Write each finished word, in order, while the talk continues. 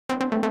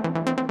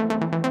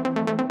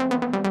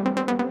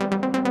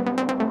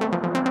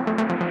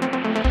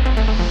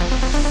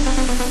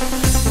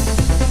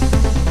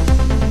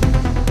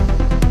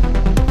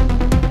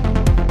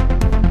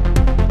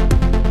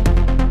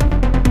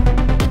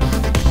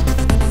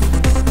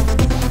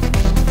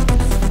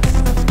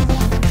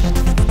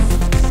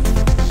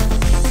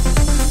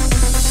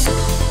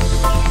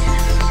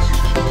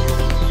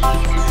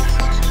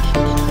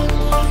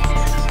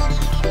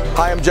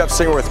Hi, I'm Jeff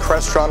Singer with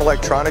Crestron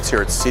Electronics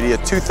here at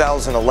CEDIA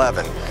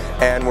 2011,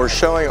 and we're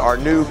showing our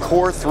new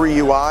Core 3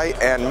 UI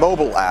and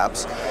mobile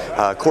apps.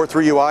 Core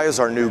 3 UI is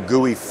our new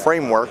GUI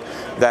framework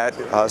that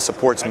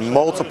supports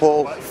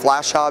multiple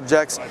Flash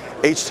objects,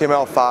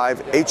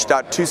 HTML5,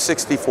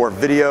 H.264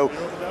 video,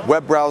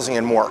 web browsing,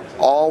 and more,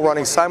 all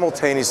running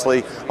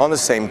simultaneously on the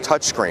same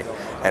touchscreen.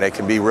 And it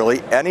can be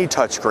really any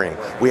touchscreen.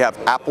 We have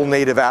Apple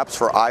native apps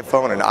for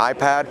iPhone and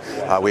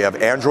iPad. We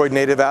have Android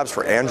native apps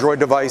for Android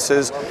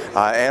devices.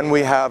 And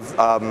we have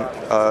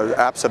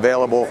apps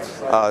available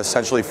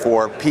essentially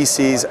for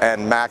PCs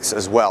and Macs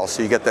as well.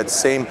 So you get that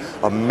same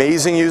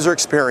amazing user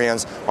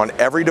experience on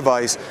every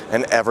device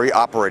and every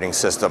operating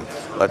system.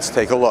 Let's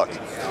take a look.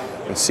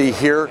 You can see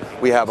here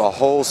we have a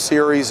whole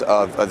series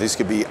of, these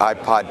could be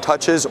iPod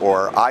Touches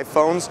or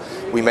iPhones.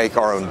 We make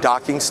our own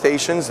docking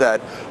stations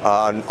that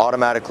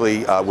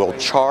automatically will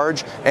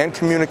charge and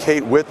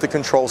communicate with the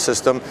control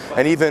system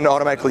and even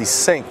automatically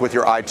sync with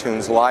your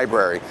iTunes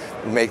library.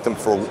 We make them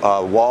for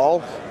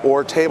wall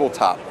or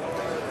tabletop.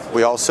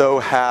 We also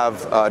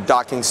have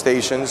docking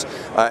stations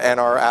and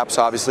our apps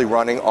obviously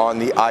running on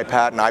the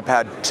iPad and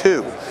iPad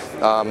 2.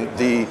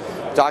 The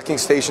docking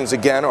stations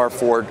again are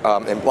for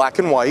in black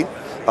and white.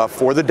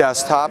 For the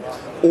desktop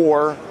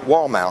or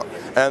wall mount,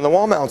 and the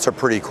wall mounts are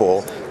pretty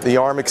cool. The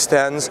arm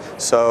extends,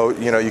 so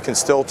you can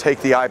still take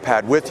the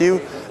iPad with you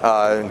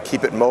and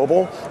keep it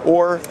mobile,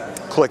 or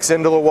clicks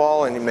into the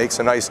wall and it makes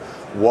a nice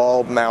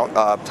wall mount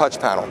touch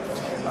panel.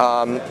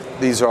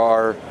 These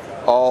are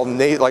all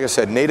like I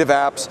said, native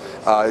apps.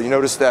 You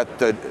notice that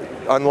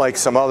unlike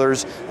some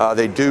others,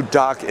 they do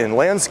dock in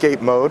landscape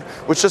mode,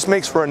 which just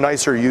makes for a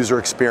nicer user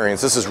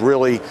experience. This is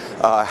really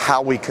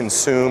how we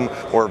consume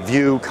or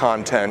view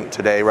content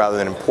today rather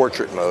than in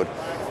portrait mode.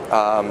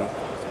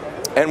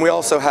 And we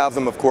also have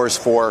them, of course,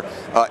 for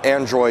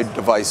Android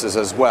devices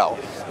as well.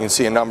 You can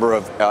see a number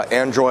of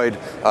Android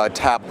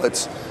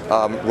tablets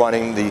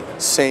running the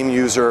same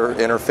user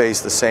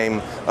interface, the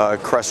same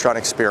Crestron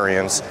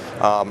experience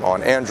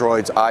on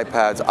Androids,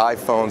 iPads,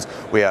 iPhones.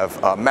 We have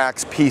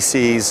Macs,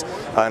 PCs,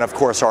 and of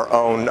course our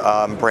own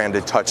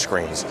branded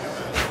touchscreens.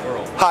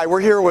 Hi,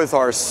 we're here with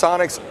our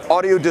Sonnex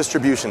audio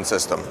distribution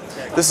system.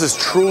 This is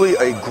truly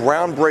a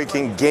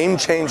groundbreaking,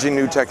 game-changing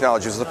new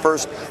technology. It's the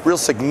first real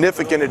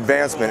significant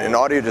advancement in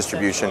audio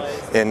distribution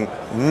in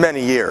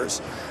many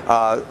years.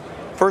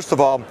 First of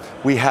all,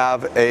 we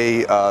have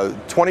a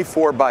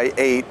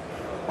 24/8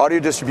 audio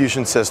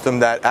distribution system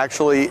that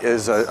actually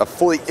is a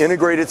fully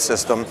integrated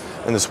system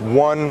in this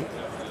one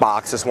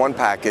box, this one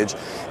package.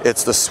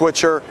 It's the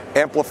switcher,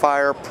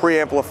 amplifier,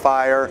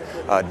 preamplifier,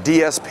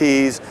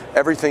 DSPs,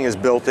 everything is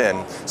built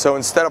in. So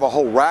instead of a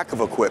whole rack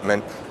of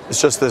equipment, it's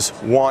just this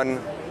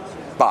one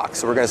box.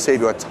 So we're going to save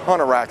you a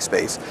ton of rack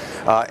space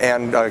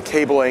and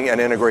cabling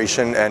and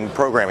integration and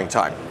programming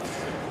time.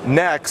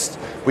 Next,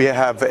 we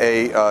have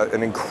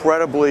an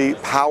incredibly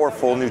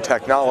powerful new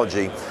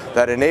technology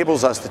that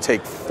enables us to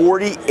take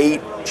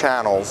 48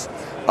 channels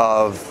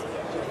of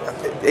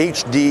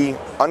HD,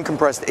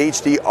 uncompressed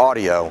HD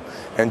audio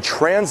and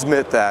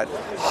transmit that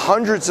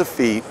hundreds of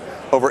feet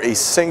over a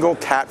single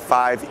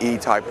Cat5e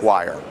type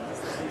wire.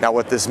 Now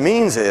what this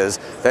means is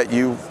that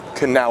you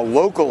can now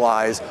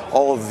localize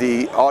all of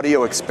the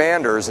audio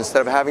expanders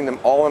instead of having them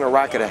all in a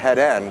rack at a head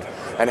end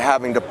and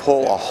having to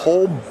pull a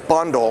whole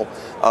bundle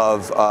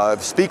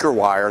of speaker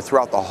wire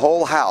throughout the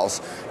whole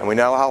house. And we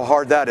know how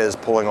hard that is,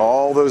 pulling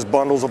all those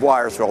bundles of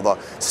wires through all the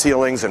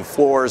ceilings and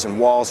floors and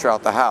walls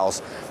throughout the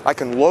house. I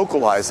can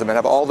localize them and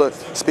have all the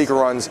speaker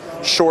runs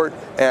short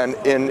and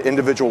in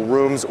individual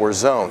rooms or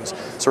zones.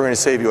 So we're going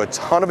to save you a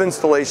ton of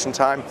installation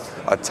time,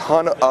 a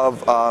ton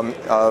of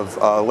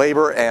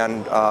labor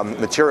and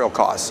material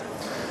costs.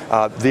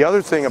 The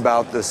other thing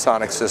about this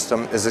Sonnex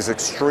system is it's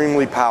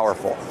extremely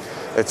powerful.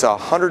 It's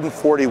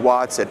 140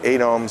 watts at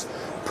 8 ohms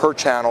per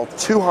channel,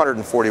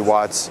 240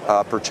 watts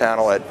per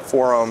channel at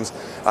 4 ohms,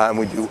 and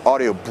we do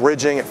audio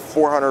bridging at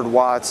 400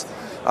 watts.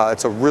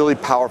 It's a really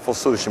powerful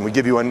solution. We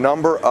give you a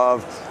number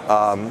of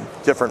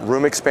different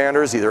room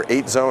expanders, either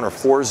 8-zone or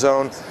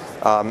 4-zone.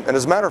 And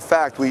as a matter of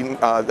fact,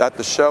 at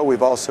the show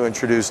we've also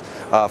introduced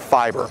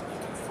fiber.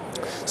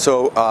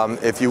 So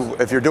if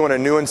you're doing a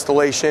new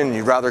installation,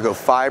 you'd rather go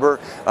fiber,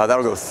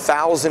 that'll go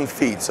 1,000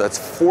 feet. So that's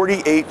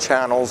 48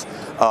 channels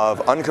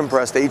of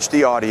uncompressed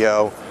HD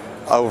audio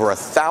over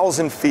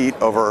 1,000 feet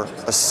over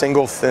a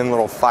single thin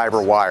little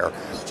fiber wire.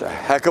 It's a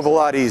heck of a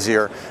lot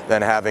easier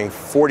than having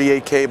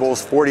 48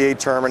 cables, 48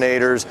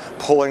 terminators,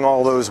 pulling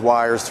all those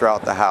wires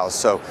throughout the house.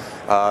 So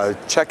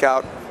check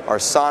out our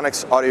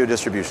Sonnex audio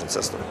distribution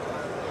system.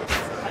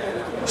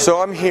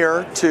 So I'm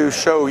here to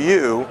show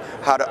you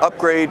how to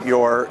upgrade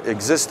your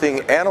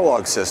existing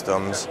analog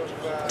systems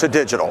to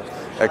digital.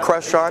 At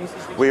Crestron,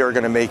 we are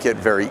going to make it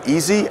very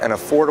easy and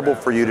affordable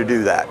for you to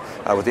do that.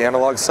 With the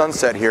analog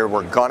sunset here,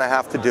 we're going to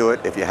have to do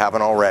it if you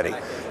haven't already.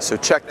 So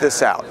check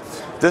this out.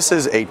 This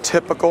is a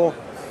typical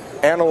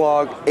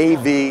analog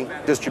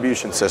AV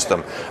distribution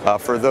system.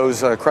 For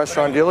those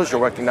Crestron dealers,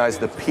 you'll recognize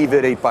the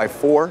Pivot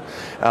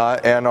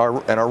 8x4 and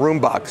our room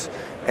box.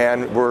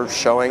 And we're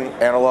showing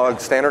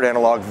standard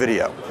analog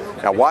video.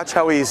 Now watch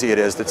how easy it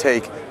is to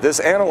take this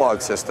analog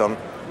system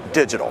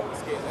digital.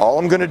 All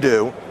I'm going to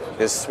do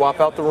is swap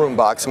out the room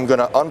box. I'm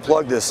going to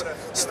unplug this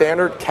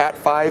standard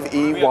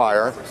Cat5e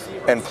wire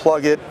and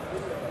plug it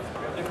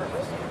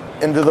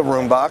into the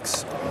room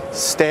box.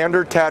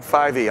 Standard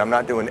Cat5e. I'm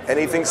not doing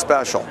anything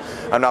special.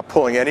 I'm not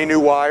pulling any new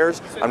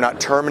wires. I'm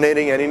not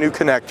terminating any new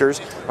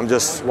connectors. I'm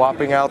just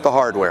swapping out the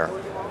hardware.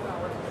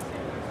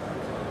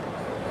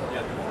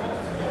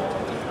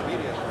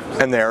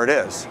 And there it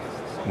is.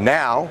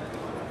 Now,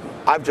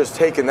 I've just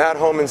taken that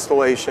home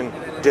installation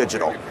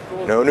digital.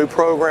 No new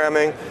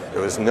programming,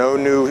 there was no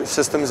new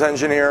systems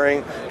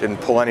engineering,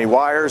 didn't pull any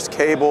wires,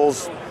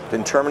 cables,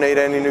 didn't terminate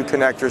any new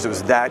connectors, it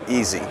was that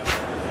easy.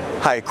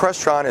 Hi,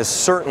 Crestron is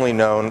certainly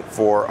known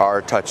for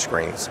our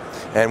touchscreens,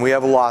 and we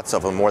have lots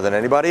of them, more than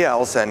anybody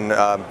else, and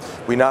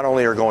we not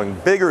only are going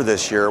bigger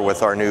this year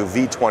with our new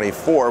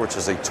V24, which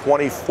is a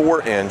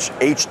 24-inch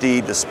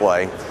HD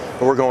display,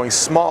 but we're going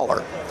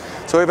smaller.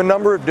 So we have a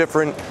number of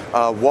different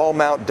wall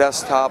mount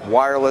desktop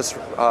wireless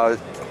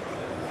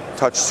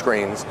touch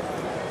screens.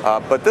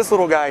 But this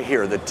little guy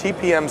here, the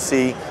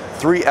TPMC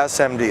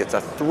 3SMD, it's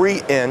a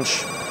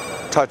 3-inch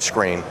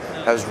touchscreen,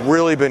 has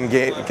really been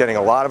getting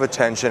a lot of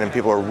attention and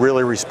people are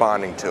really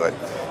responding to it.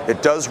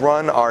 It does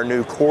run our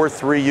new Core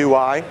 3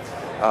 UI,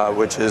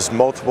 which is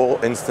multiple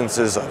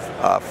instances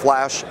of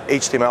Flash,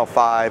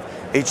 HTML5,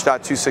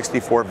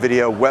 H.264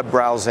 video, web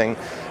browsing,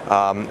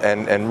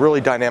 and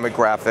really dynamic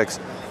graphics.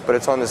 But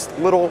it's on this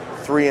little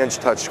 3-inch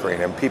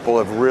touchscreen, and people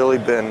have really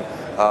been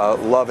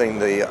loving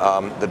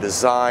the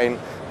design,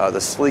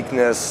 the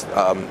sleekness,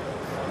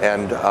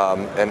 and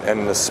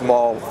the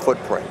small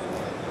footprint.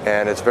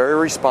 And it's very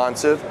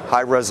responsive,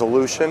 high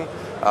resolution,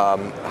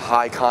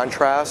 high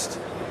contrast.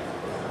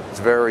 It's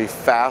very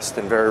fast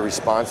and very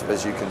responsive,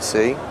 as you can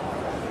see.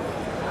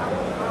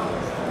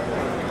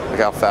 Look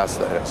how fast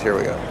that is. Here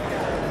we go.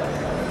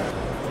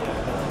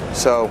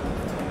 So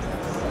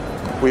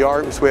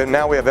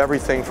now we have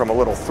everything from a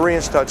little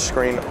 3-inch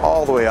touchscreen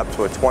all the way up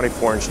to a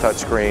 24-inch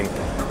touchscreen.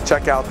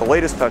 Check out the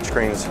latest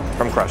touchscreens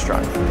from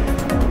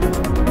Crestron.